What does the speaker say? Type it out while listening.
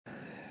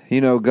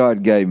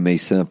God gave me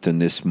something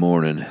this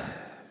morning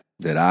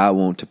that I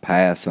want to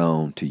pass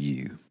on to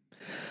you.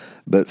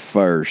 But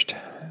first,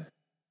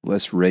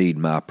 let's read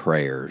my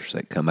prayers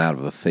that come out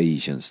of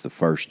Ephesians, the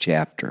first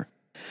chapter,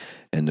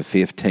 and the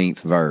 15th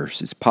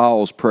verse. It's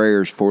Paul's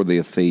prayers for the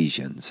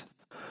Ephesians.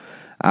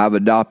 I've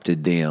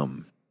adopted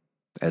them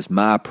as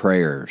my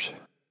prayers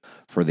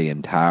for the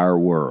entire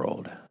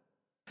world,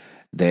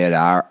 that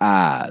our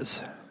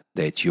eyes,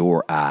 that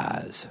your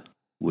eyes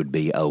would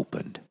be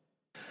opened.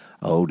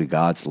 Oh, to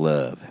God's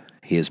love,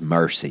 His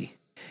mercy,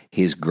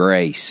 His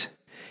grace,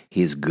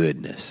 His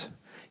goodness,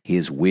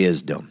 His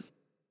wisdom,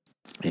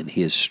 and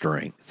His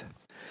strength.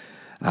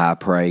 I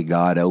pray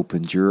God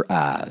opens your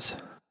eyes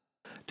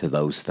to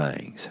those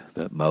things,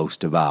 but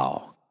most of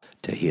all,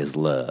 to His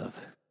love.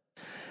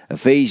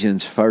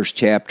 Ephesians, first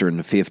chapter and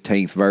the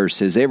 15th verse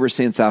says, "Ever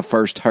since I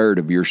first heard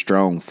of your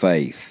strong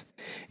faith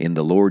in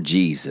the Lord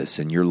Jesus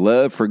and your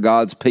love for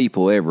God's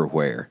people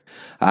everywhere,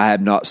 I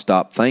have not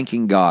stopped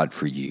thanking God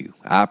for you.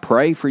 I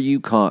pray for you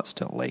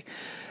constantly,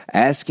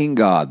 asking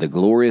God, the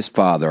glorious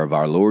Father of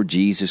our Lord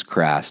Jesus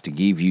Christ, to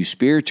give you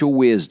spiritual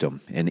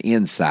wisdom and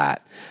insight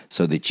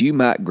so that you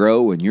might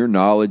grow in your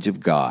knowledge of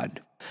God.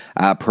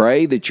 I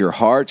pray that your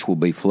hearts will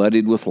be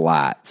flooded with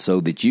light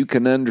so that you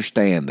can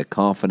understand the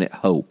confident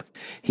hope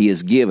He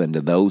has given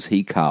to those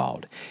He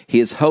called,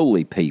 His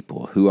holy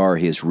people who are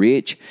His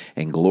rich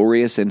and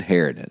glorious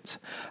inheritance.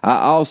 I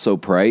also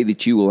pray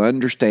that you will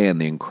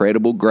understand the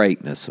incredible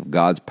greatness of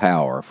God's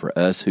power for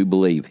us who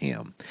believe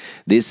Him.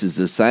 This is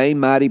the same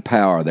mighty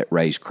power that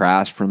raised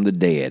Christ from the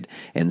dead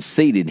and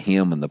seated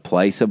Him in the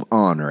place of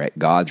honor at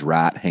God's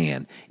right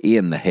hand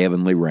in the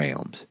heavenly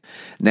realms.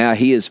 Now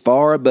He is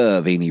far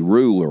above any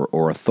ruler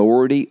or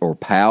authority or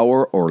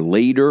power or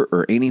leader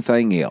or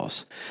anything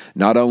else,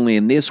 not only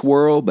in this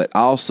world but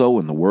also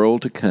in the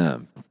world to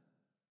come.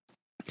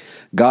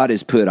 God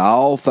has put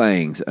all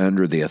things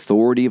under the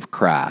authority of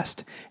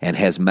Christ and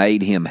has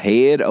made Him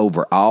head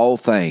over all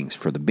things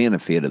for the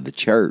benefit of the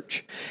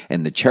church.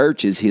 And the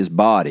church is His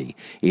body.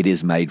 It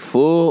is made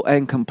full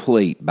and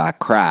complete by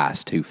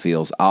Christ, who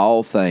fills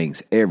all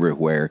things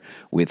everywhere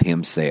with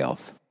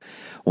Himself.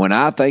 When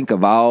I think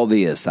of all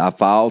this, I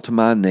fall to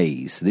my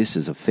knees." This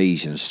is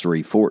Ephesians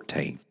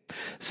 3:14.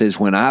 Says,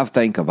 "When I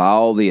think of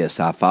all this,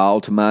 I fall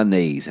to my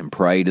knees and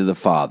pray to the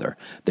Father,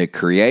 the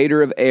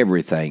Creator of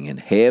everything in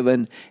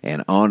heaven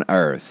and on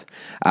earth.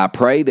 I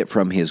pray that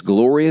from His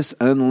glorious,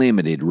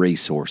 unlimited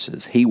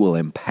resources, He will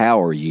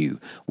empower you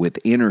with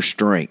inner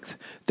strength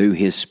through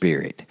His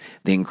Spirit.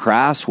 Then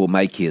Christ will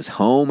make His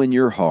home in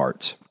your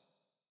hearts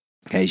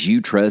as you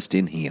trust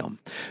in Him.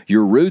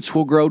 Your roots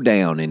will grow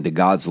down into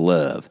God's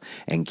love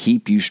and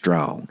keep you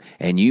strong,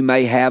 and you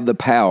may have the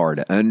power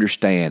to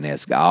understand,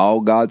 as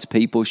all God's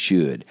people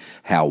should,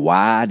 how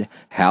wide,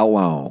 how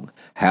long,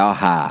 how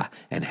high,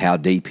 and how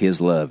deep His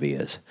love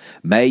is.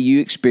 May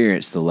you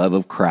experience the love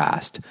of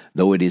Christ,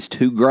 though it is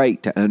too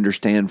great to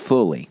understand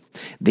fully.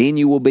 Then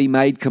you will be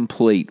made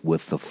complete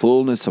with the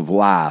fullness of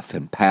life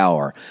and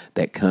power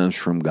that comes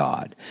from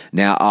God.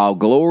 Now all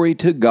glory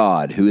to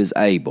God, who is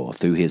able,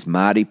 through His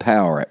mighty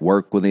power at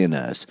work within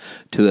us,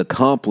 to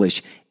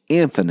accomplish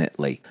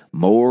infinitely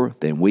more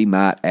than we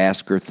might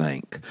ask or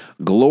think.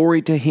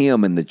 Glory to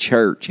Him in the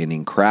church and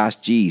in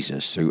Christ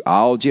Jesus through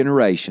all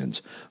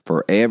generations,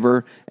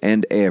 forever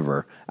and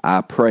ever.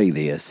 I pray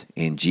this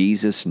in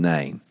Jesus'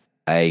 name.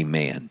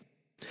 Amen."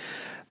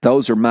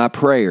 Those are my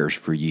prayers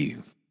for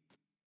you.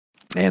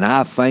 And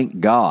I thank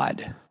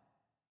God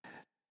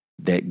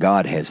that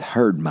God has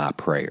heard my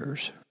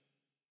prayers.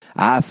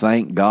 I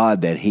thank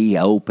God that He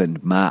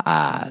opened my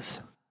eyes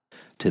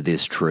to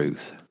this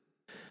truth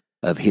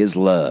of His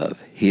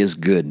love, His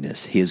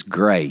goodness, His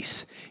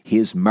grace,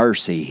 His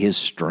mercy, His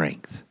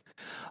strength.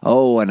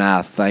 Oh, and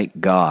I thank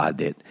God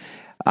that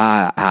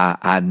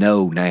I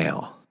know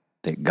now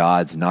that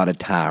God's not a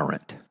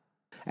tyrant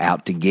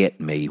out to get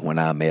me when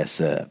I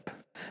mess up,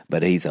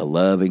 but He's a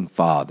loving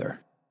Father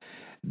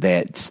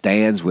that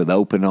stands with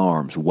open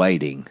arms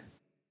waiting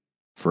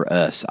for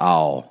us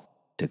all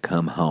to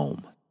come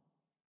home.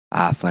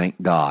 I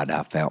thank God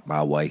I found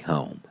my way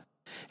home.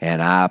 And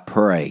I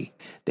pray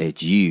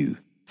that you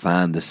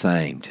find the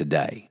same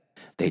today,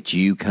 that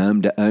you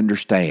come to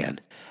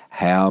understand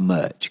how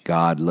much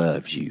God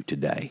loves you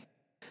today.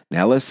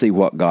 Now let's see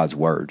what God's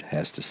Word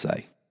has to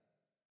say.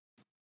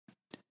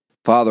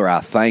 Father,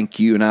 I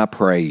thank you and I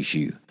praise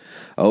you,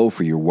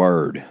 for your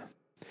Word,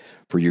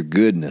 for your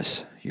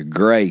goodness, your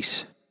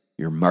grace,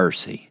 your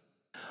mercy.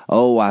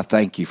 I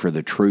thank you for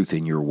the truth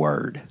in your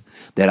Word,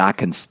 that I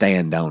can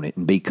stand on it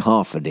and be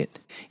confident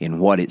in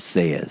what it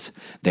says,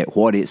 that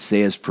what it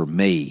says for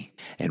me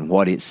and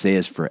what it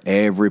says for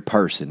every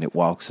person that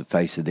walks the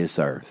face of this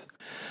earth.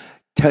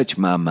 Touch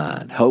my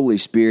mind. Holy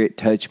Spirit,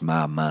 touch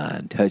my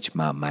mind, touch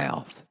my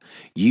mouth.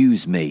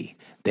 Use me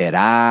that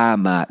I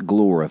might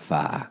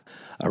glorify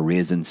a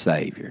risen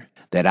Savior,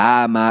 that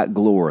I might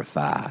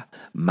glorify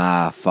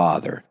my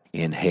Father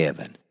in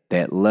heaven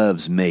that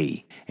loves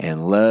me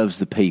and loves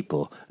the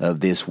people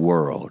of this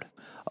world.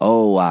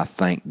 Oh, I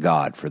thank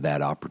God for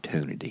that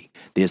opportunity.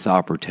 This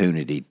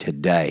opportunity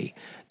today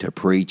to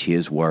preach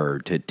His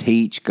Word, to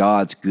teach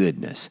God's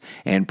goodness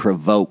and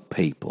provoke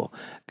people,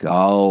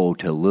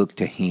 to look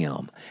to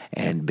Him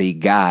and be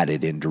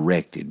guided and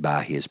directed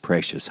by His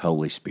precious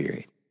Holy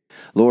Spirit.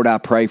 Lord, I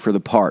pray for the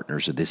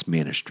partners of this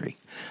ministry.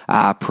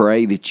 I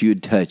pray that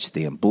you'd touch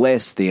them,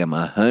 bless them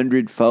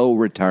 100-fold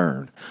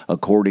return,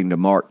 according to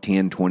Mark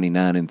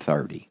 10:29 and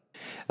 30.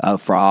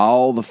 For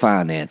all the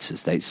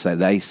finances they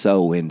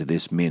sow into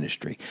this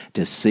ministry,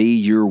 to see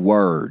your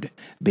word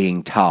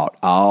being taught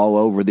all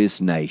over this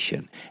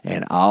nation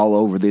and all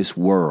over this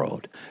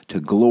world,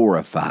 to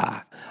glorify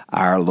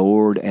our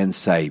Lord and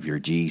Savior,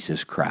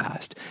 Jesus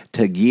Christ,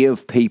 to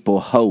give people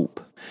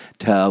hope,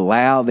 to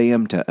allow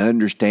them to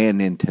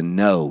understand and to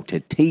know, to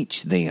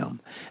teach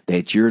them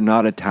that you're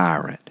not a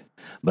tyrant,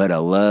 but a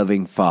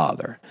loving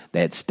Father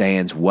that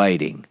stands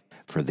waiting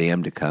for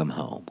them to come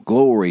home.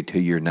 Glory to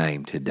your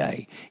name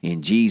today.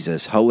 In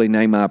Jesus' holy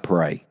name I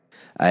pray.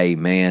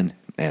 Amen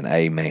and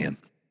amen.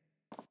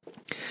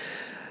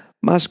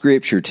 My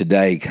scripture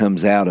today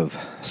comes out of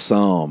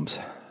Psalms.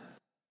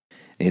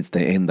 It's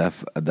in the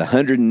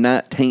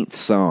 119th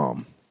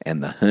Psalm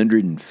and the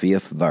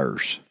 105th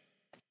verse.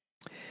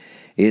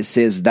 It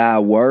says, Thy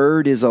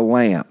word is a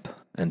lamp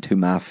unto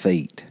my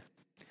feet,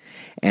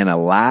 and a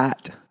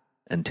light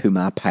unto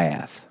my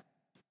path.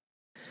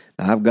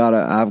 Now,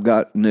 I've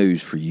got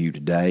news for you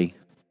today.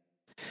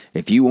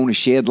 If you want to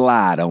shed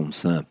light on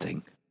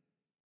something,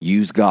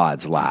 use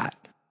God's light,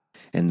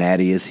 and that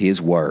is His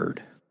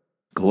Word.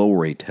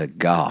 Glory to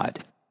God.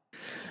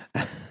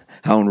 I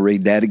want to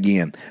read that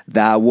again.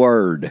 Thy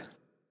word.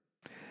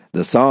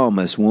 The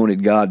psalmist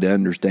wanted God to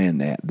understand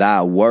that.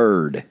 Thy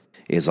word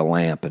is a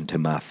lamp unto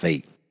my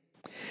feet,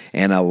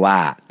 and a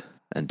light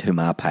unto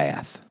my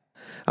path.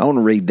 I want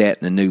to read that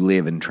in the New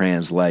Living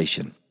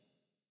Translation.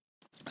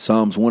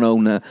 Psalms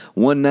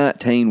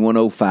 119,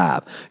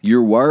 105.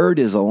 Your word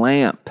is a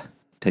lamp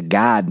to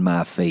guide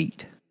my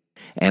feet,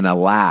 and a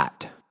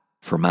light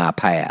for my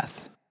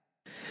path.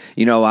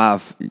 You know,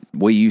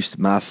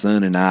 my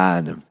son and I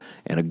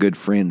and a good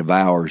friend of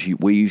ours,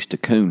 we used to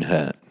coon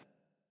hunt.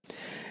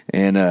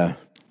 And of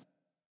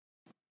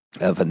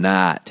a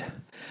night,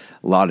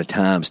 a lot of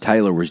times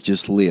Taylor was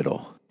just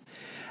little,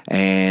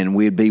 and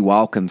we'd be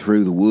walking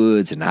through the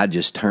woods, and I'd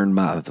just turn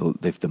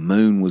if the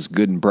moon was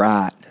good and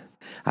bright,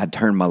 I'd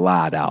turn my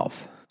light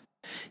off.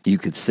 You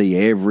could see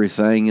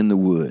everything in the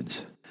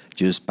woods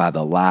just by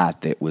the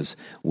light that was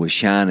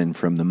shining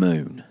from the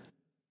moon.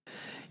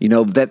 You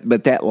know,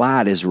 that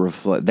light is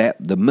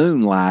the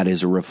moonlight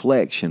is a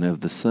reflection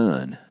of the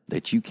sun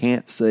that you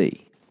can't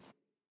see.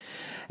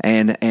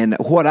 And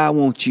what I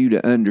want you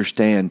to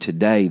understand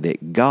today,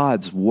 that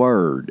God's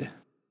word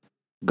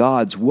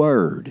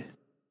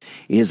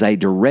is a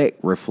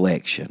direct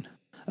reflection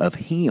of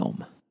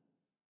Him.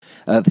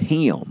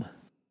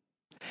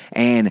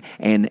 And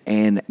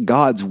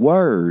God's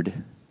word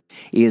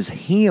is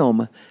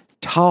Him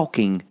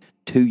talking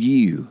to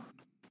you.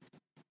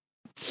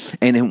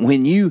 And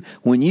when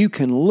you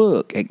can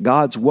look at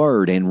God's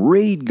word and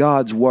read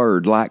God's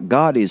word like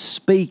God is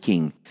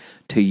speaking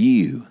to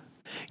you,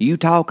 you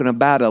talking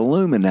about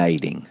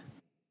illuminating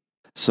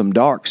some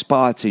dark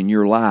spots in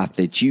your life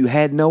that you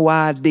had no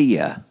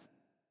idea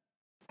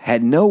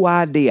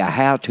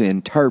how to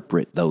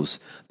interpret those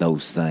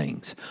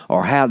things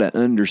or how to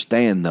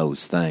understand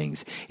those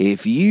things.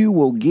 If you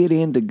will get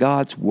into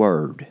God's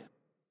word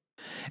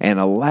and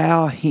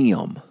allow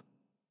Him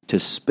to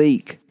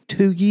speak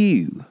to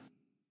you.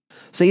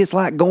 See, it's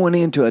like going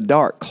into a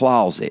dark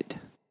closet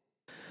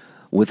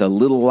with a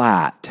little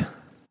light.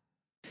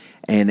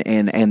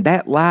 And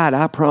that light,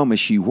 I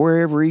promise you,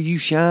 wherever you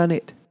shine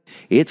it,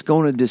 it's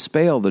going to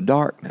dispel the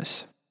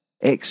darkness,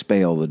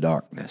 expel the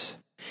darkness.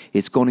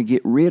 It's going to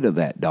get rid of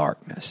that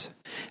darkness.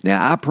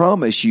 Now, I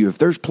promise you, if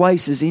there's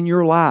places in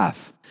your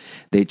life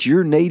that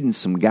you're needing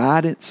some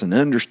guidance and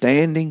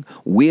understanding,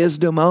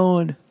 wisdom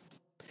on,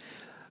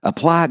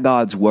 apply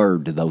God's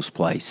word to those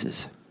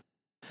places.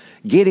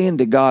 Get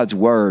into God's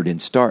word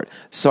and start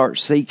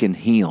seeking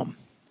Him.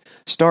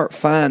 Start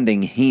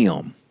finding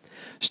Him.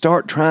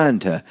 Start trying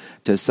to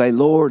say,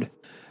 Lord,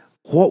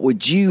 what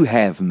would you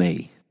have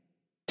me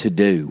to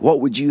do?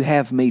 What would you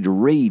have me to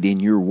read in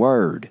your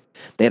word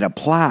that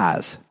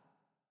applies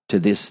to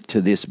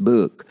this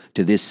book,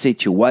 to this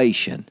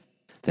situation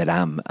that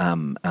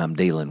I'm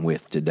dealing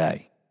with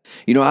today?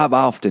 You know, I've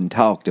often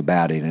talked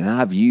about it, and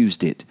I've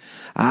used it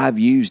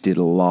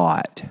a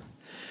lot.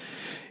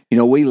 You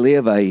know, we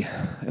live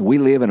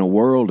in a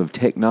world of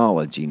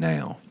technology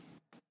now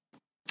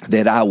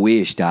that I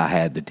wished I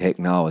had the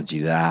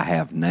technology that I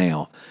have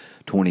now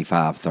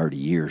 25, 30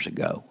 years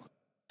ago.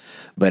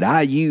 But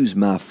I use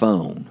my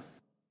phone,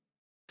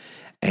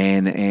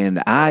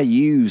 and I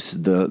use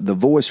the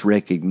voice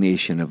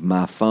recognition of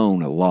my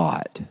phone a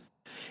lot.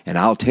 And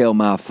I'll tell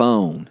my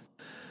phone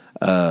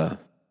to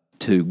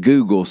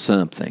Google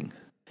something,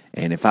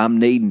 And if I'm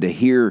needing to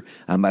hear,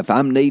 if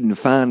I'm needing to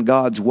find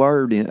God's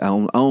word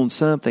on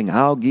something,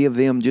 I'll give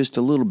them just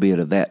a little bit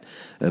of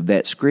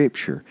that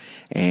scripture,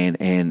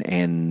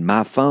 and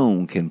my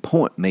phone can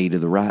point me to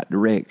the right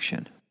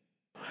direction.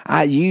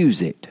 I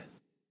use it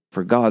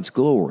for God's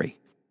glory,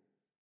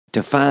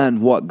 to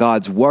find what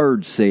God's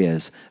word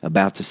says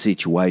about the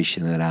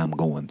situation that I'm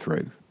going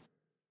through.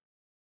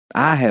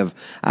 I have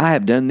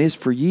done this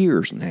for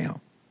years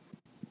now,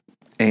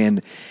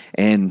 and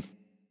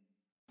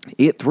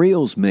it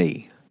thrills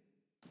me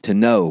to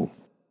know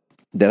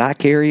that I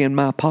carry in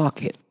my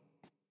pocket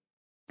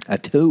a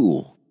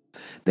tool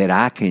that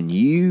I can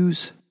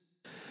use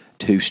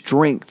to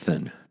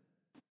strengthen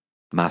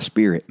my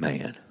spirit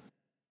man.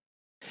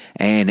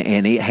 And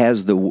it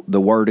has the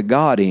Word of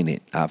God in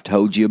it. I've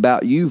told you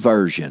about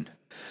YouVersion.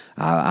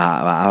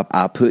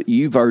 I put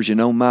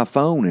YouVersion on my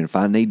phone, and if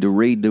I need to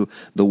read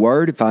the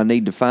Word, if I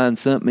need to find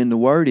something in the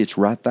Word, it's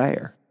right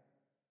there.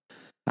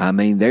 I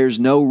mean, there's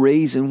no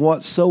reason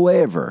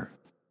whatsoever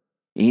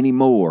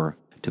anymore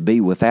to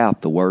be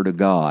without the Word of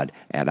God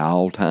at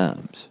all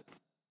times.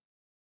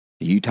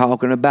 You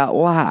talking about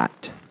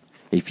light.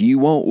 If you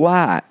want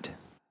light,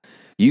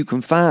 you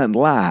can find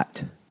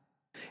light,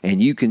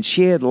 and you can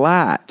shed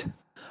light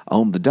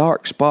on the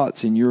dark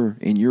spots in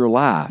your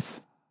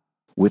life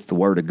with the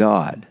Word of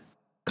God,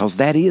 because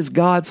that is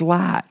God's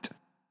light.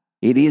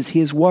 It is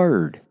His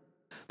Word.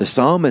 The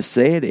psalmist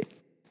said it.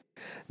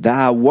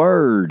 Thy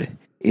Word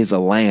is a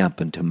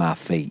lamp unto my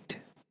feet.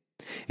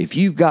 If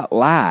you've got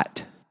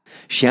light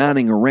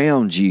shining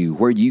around you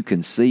where you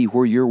can see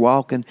where you're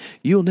walking,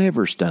 you'll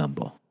never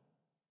stumble.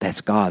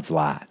 That's God's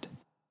light.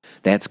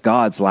 That's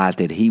God's light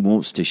that He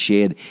wants to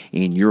shed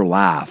in your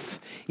life,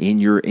 in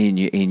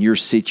your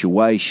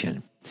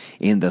situation,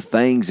 in the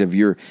things of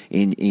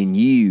in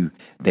you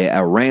that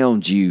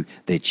around you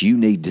that you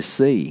need to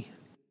see.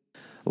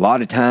 A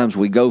lot of times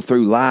we go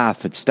through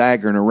life and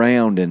staggering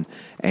around and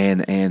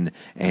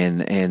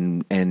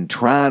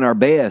trying our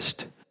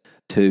best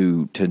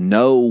to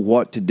know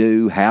what to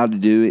do, how to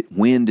do it,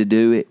 when to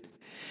do it,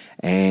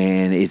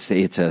 and it's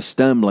a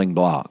stumbling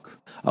block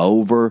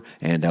over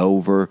and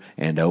over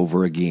and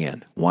over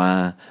again.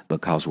 Why?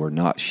 Because we're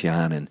not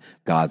shining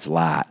God's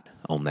light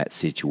on that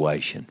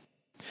situation.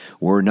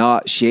 We're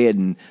not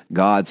shedding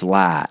God's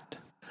light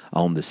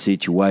on the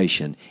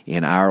situation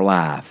in our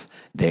life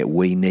that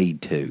we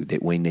need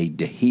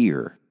to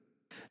hear,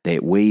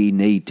 that we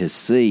need to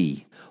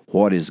see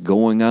what is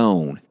going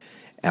on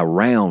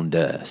around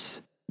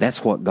us.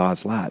 That's what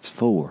God's light's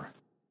for.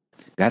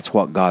 That's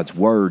what God's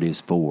Word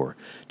is for,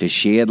 to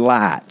shed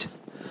light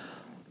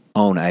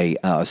on a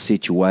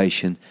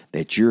situation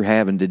that you're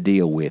having to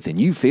deal with,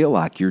 and you feel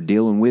like you're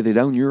dealing with it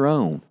on your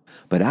own.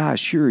 But I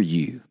assure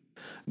you,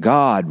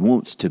 God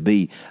wants to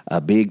be a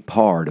big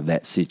part of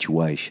that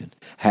situation.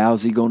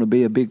 How's He going to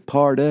be a big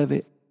part of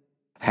it?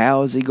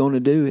 How is He going to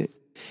do it?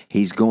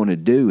 He's going to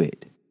do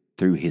it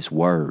through His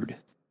Word,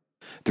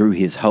 through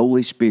His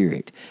Holy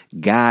Spirit,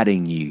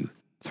 guiding you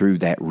through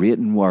that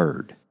written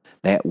Word,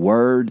 that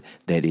Word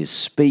that is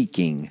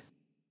speaking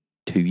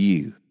to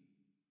you,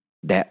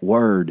 that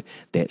Word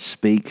that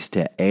speaks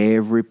to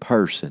every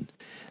person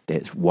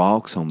that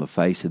walks on the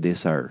face of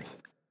this earth.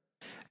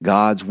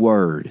 God's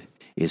Word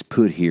is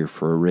put here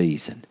for a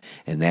reason,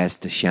 and that's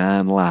to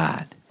shine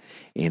light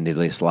into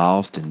this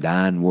lost and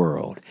dying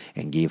world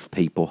and give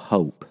people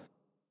hope.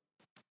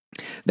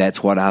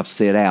 That's what I've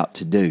set out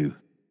to do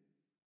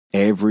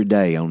every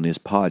day on this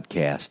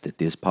podcast, that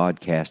this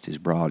podcast is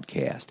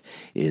broadcast,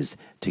 is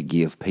to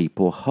give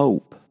people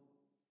hope.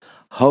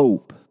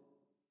 Hope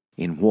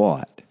in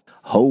what?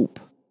 Hope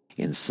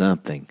in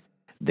something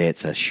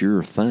that's a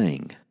sure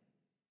thing.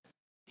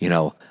 You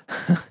know,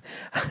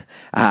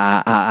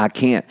 I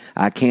can't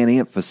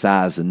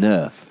emphasize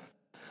enough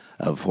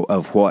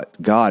of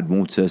what God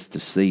wants us to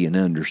see and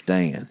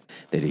understand.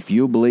 That if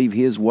you'll believe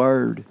His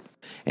Word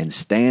and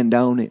stand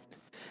on it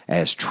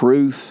as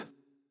truth,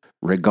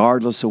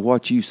 regardless of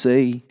what you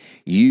see,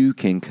 you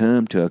can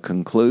come to a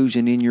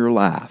conclusion in your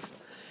life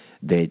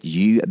that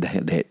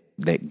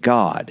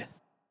God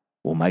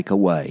will make a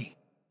way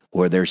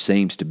where there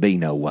seems to be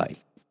no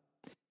way.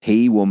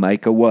 He will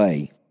make a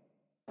way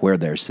where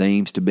there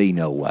seems to be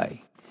no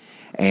way.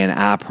 And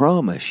I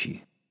promise you,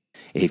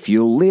 if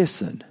you'll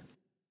listen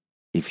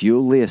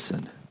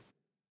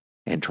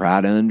and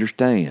try to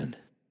understand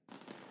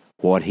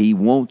what He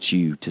wants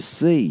you to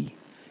see,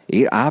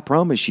 I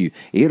promise you,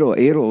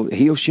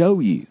 He'll show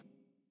you.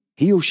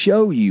 He'll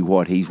show you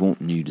what He's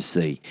wanting you to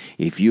see.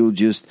 If you'll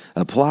just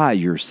apply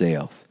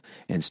yourself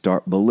and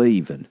start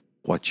believing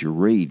what you're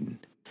reading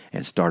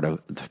and start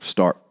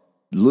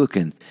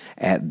looking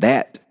at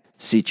that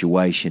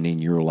situation in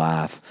your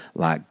life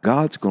like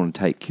God's going to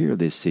take care of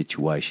this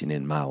situation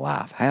in my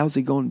life. How's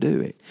He going to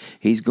do it?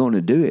 He's going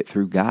to do it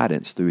through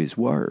guidance, through His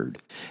Word.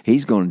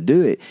 He's going to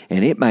do it,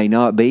 and it may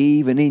not be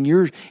even in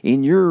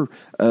your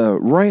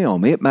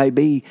realm. It may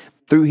be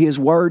through His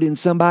Word in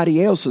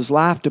somebody else's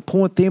life to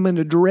point them in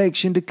a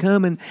direction to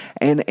come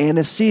and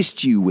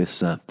assist you with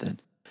something.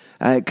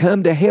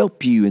 Come to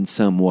help you in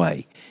some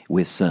way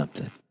with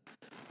something.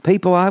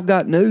 People, I've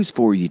got news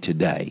for you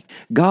today.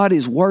 God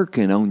is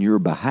working on your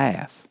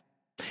behalf.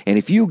 And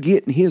if you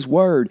get in His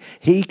Word,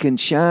 He can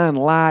shine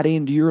light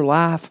into your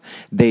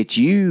life that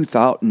you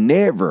thought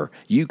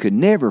you could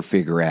never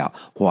figure out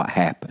what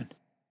happened.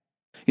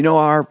 You know,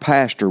 our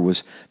pastor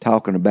was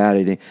talking about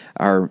it.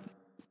 Our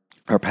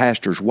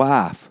pastor's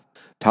wife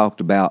talked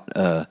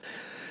about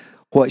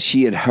what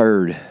she had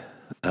heard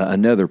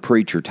another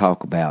preacher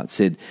talk about.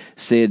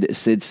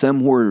 Said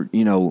somewhere,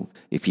 you know,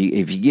 if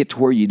you get to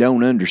where you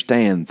don't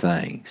understand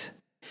things,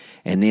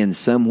 and then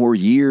somewhere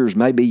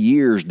maybe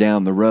years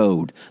down the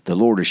road, the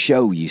Lord will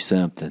show you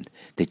something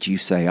that you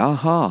say,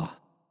 aha,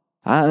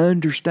 I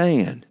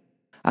understand.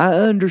 I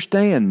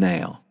understand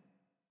now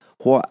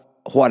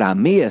what I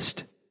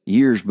missed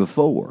years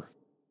before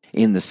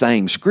in the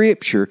same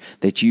scripture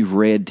that you've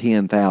read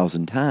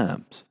 10,000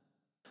 times.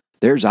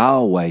 There's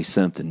always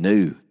something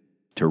new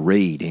to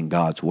read in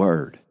God's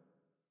Word.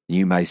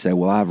 You may say,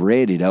 well, I've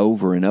read it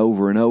over and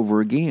over and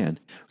over again.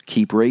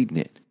 Keep reading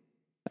it.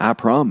 I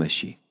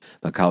promise you,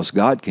 because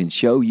God can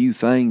show you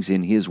things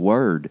in His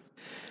Word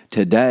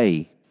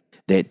today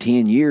that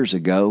 10 years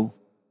ago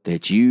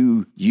that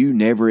you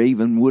never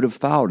even would have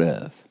thought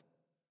of.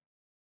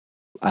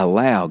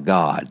 Allow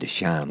God to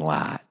shine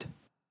light.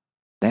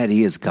 That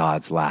is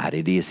God's light.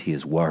 It is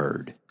His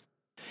Word.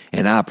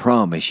 And I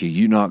promise you,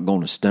 you're not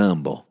going to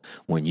stumble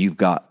when you've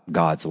got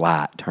God's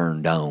light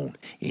turned on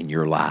in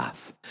your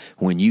life.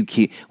 When you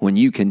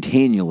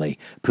continually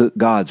put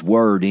God's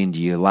Word into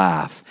your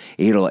life,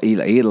 it'll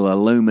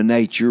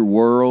illuminate your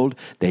world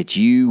that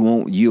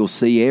you'll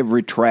see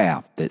every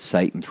trap that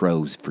Satan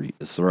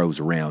throws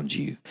around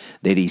you,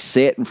 that he's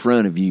set in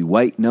front of you,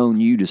 waiting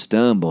on you to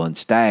stumble and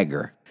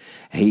stagger.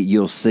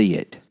 You'll see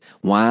it.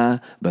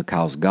 Why?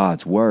 Because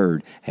God's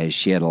Word has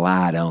shed a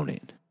light on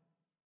it.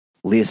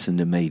 Listen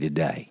to me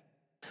today.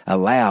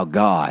 Allow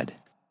God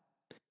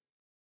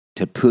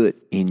to put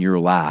in your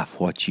life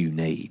what you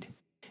need,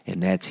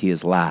 and that's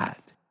His light.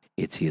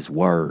 It's His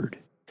Word.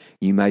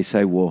 You may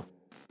say, well,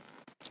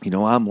 you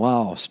know, I'm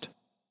lost.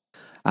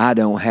 I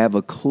don't have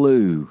a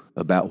clue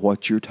about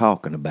what you're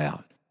talking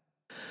about.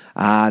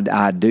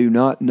 I do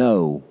not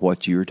know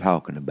what you're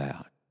talking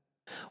about.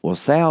 Well,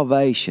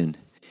 salvation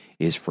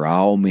is for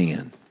all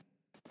men.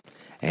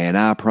 And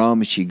I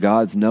promise you,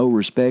 God's no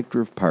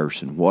respecter of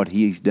person. What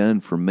He's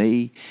done for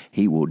me,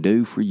 He will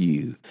do for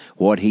you.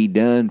 What He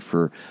done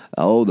for,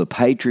 the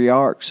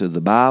patriarchs of the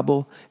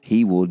Bible,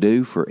 He will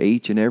do for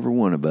each and every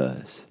one of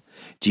us.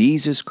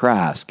 Jesus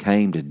Christ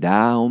came to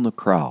die on the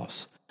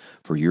cross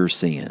for your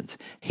sins.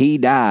 He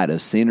died a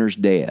sinner's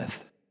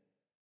death,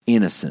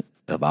 innocent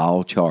of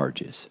all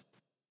charges.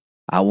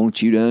 I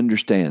want you to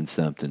understand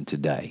something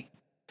today.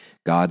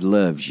 God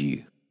loves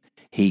you.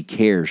 He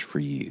cares for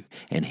you,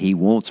 and He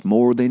wants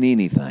more than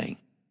anything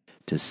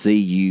to see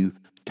you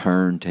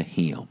turn to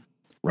Him.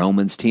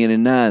 Romans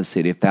 10:9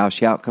 said, if thou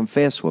shalt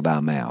confess with thy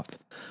mouth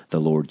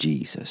the Lord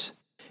Jesus,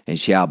 and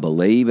shalt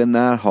believe in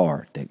thy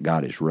heart that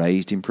God has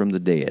raised Him from the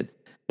dead,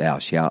 thou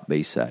shalt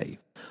be saved.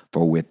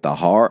 For with the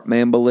heart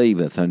man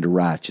believeth unto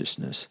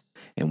righteousness,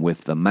 and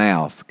with the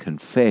mouth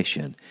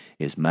confession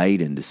is made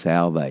unto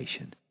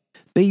salvation.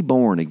 Be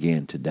born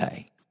again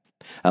today.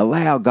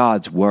 Allow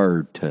God's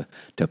Word to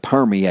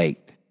permeate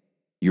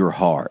your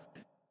heart.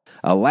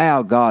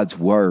 Allow God's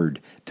Word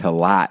to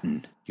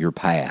lighten your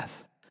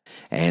path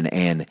and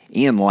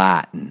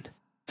enlighten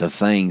the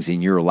things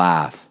in your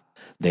life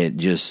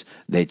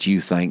that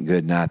you think,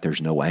 good night,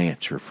 there's no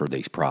answer for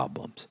these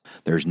problems.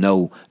 There's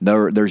no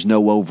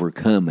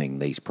overcoming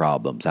these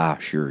problems, I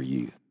assure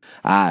you.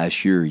 I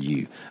assure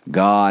you,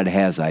 God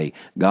has a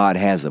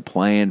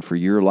plan for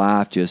your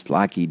life just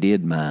like He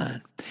did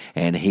mine.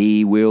 And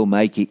He will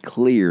make it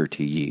clear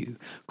to you,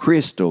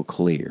 crystal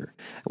clear,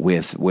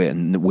 with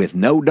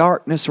no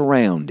darkness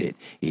around it,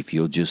 if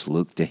you'll just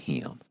look to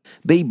Him.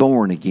 Be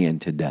born again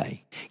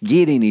today.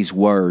 Get in His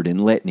Word and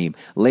let Him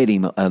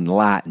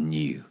enlighten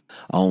you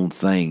on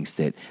things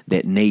that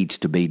needs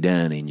to be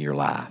done in your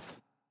life.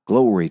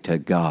 Glory to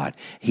God.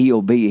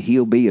 He'll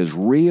be as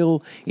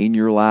real in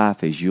your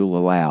life as you'll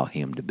allow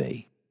Him to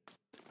be.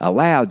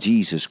 Allow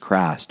Jesus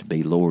Christ to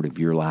be Lord of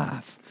your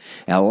life.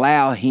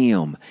 Allow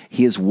Him,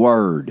 His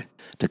Word,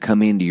 to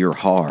come into your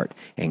heart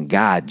and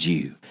guide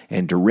you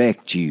and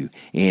direct you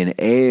in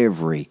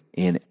every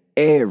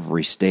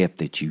step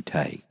that you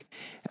take.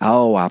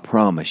 Oh, I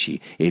promise you,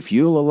 if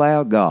you'll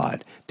allow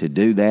God to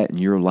do that in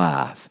your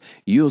life,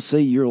 you'll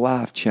see your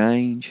life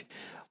change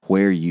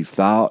where you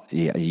thought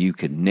you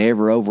could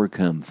never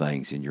overcome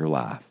things in your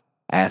life.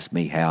 Ask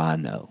me how I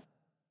know.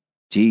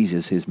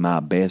 Jesus is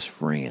my best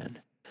friend,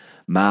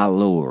 my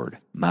Lord,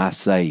 my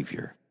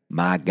Savior,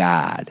 my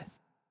guide,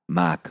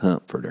 my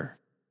comforter,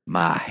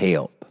 my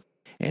help.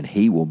 And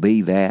He will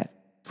be that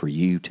for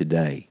you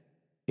today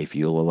if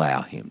you'll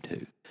allow Him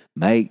to.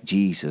 Make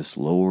Jesus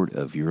Lord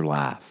of your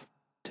life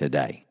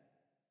today.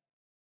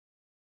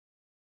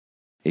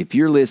 If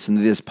you're listening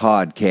to this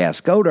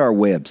podcast, go to our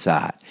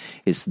website.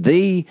 It's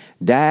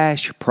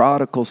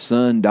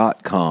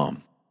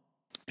the-prodigalson.com.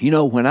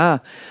 When I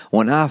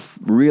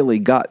really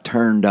got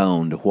turned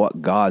on to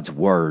what God's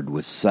Word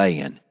was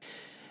saying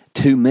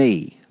to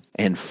me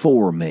and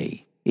for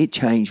me, it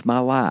changed my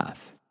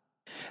life.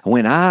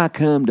 When I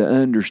come to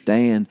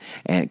understand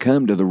and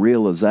come to the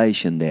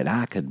realization that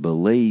I could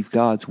believe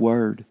God's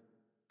Word,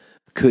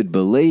 above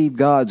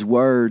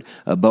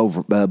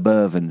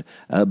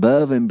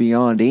and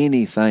beyond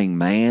anything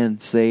man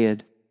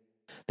said,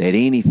 that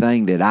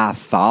anything that I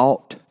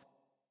thought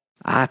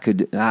my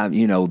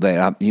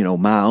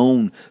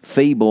own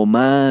feeble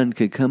mind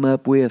could come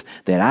up with,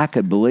 that I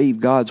could believe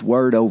God's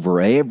Word over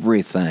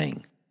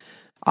everything.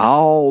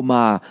 All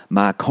my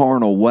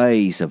carnal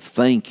ways of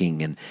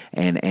thinking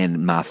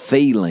and my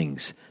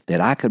feelings, that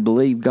I could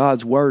believe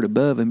God's Word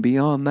above and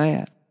beyond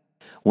that.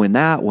 When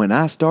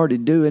I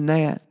started doing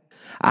that,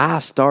 I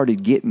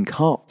started getting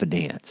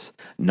confidence,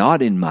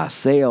 not in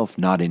myself,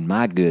 not in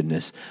my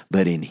goodness,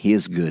 but in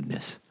His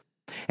goodness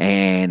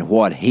and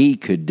what He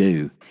could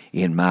do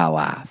in my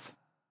life.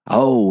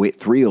 Oh, it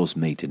thrills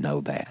me to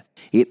know that.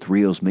 It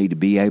thrills me to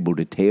be able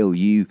to tell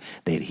you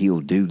that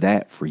He'll do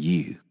that for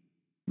you.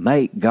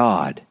 Make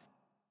God's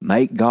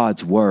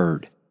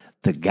Word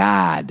the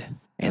guide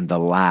and the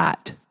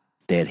light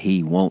that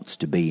He wants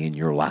to be in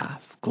your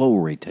life.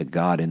 Glory to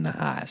God in the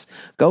highest.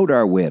 Go to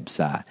our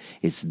website.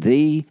 It's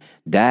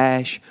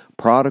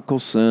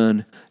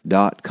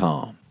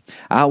the-prodigalson.com.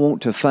 I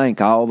want to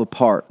thank all the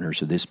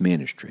partners of this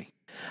ministry.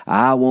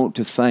 I want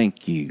to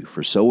thank you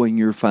for sowing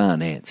your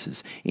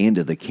finances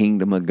into the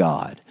kingdom of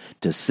God,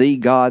 to see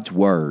God's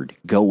Word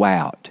go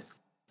out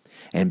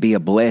and be a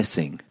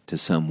blessing to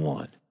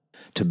someone,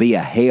 to be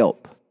a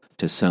help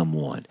to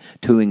someone,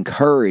 to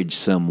encourage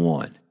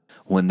someone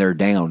when they're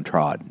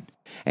downtrodden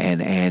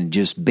and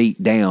just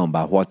beat down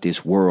by what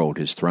this world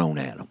has thrown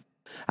at them.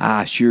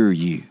 I assure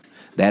you,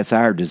 that's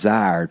our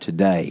desire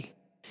today,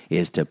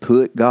 is to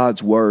put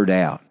God's Word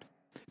out.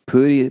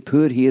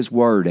 Put His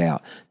Word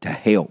out to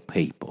help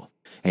people.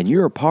 And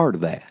you're a part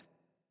of that.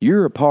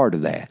 You're a part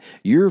of that.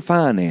 Your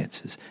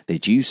finances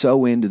that you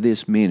sow into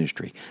this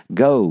ministry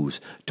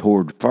goes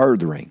toward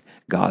furthering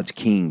God's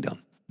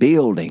kingdom,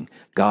 building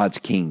God's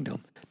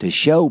kingdom, to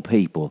show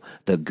people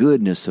the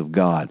goodness of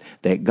God,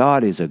 that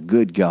God is a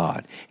good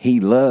God. He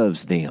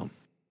loves them,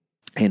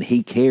 and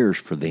He cares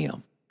for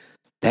them.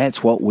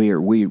 That's what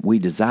we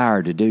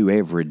desire to do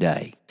every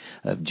day,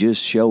 of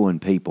just showing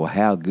people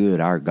how good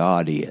our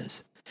God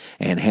is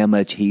and how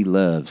much He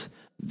loves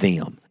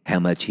them, how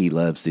much He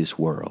loves this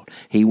world.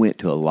 He went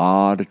to a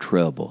lot of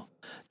trouble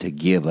to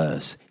give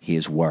us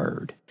His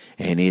Word.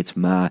 And it's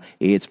my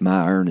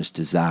earnest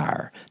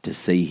desire to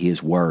see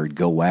His Word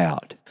go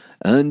out,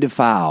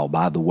 undefiled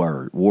by the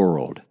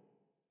world,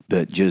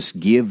 but just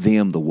give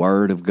them the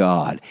Word of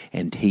God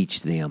and teach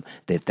them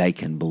that they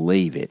can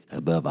believe it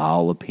above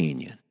all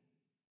opinion.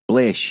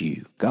 Bless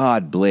you.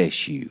 God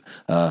bless you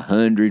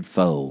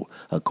 100-fold,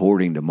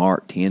 according to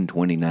Mark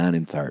 10:29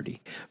 and 30,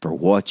 for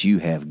what you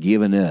have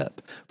given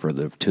up for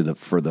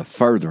the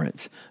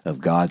furtherance of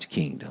God's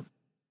kingdom.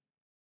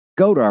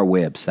 Go to our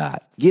website.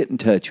 Get in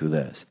touch with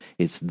us.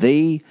 It's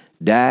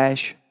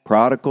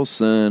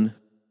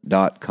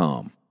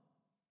the-prodigalson.com.